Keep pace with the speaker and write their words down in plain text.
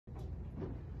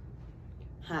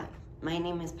Hi, my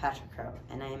name is Patrick Crow,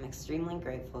 and I am extremely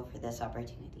grateful for this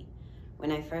opportunity.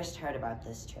 When I first heard about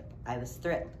this trip, I was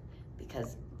thrilled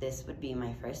because this would be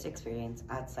my first experience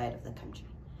outside of the country.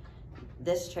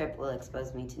 This trip will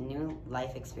expose me to new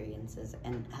life experiences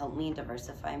and help me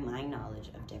diversify my knowledge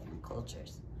of different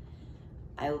cultures.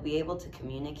 I will be able to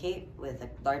communicate with a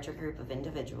larger group of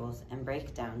individuals and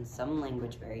break down some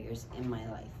language barriers in my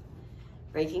life.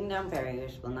 Breaking down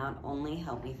barriers will not only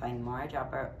help me find more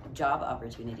job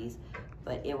opportunities,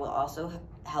 but it will also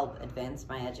help advance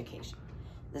my education.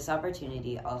 This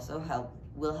opportunity also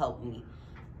will help me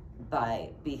by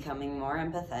becoming more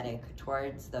empathetic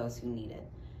towards those who need it,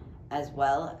 as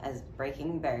well as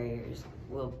breaking barriers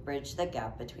will bridge the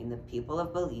gap between the people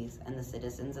of Belize and the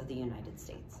citizens of the United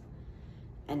States,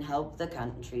 and help the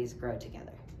countries grow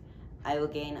together. I will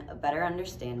gain a better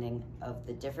understanding of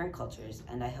the different cultures,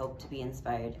 and I hope to be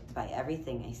inspired by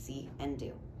everything I see and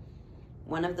do.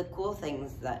 One of the cool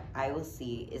things that I will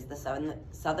see is the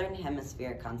Southern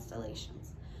Hemisphere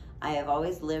constellations. I have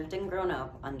always lived and grown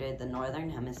up under the Northern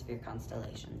Hemisphere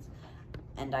constellations,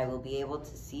 and I will be able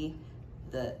to see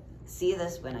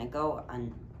this when I go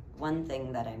on one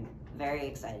thing that I'm very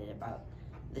excited about,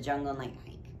 the Jungle Night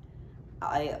Hike.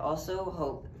 I also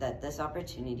hope that this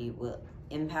opportunity will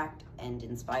impact and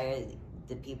inspire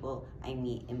the people I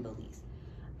meet in Belize.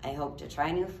 I hope to try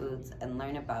new foods and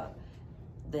learn about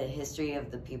the history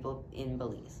of the people in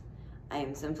Belize. I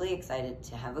am simply excited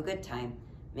to have a good time,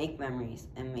 make memories,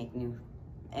 and make new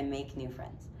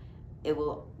friends. It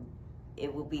will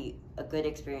be a good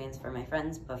experience for my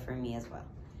friends, but for me as well.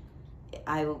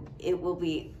 It will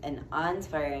be an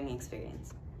awe-inspiring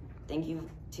experience. Thank you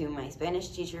to my Spanish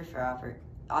teacher for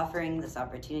offering this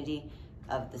opportunity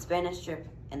of the Spanish trip,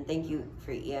 and thank you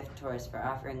for EF Tours for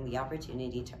offering the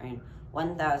opportunity to earn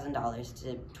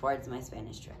 $1,000 towards my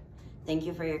Spanish trip. Thank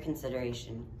you for your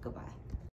consideration. Goodbye.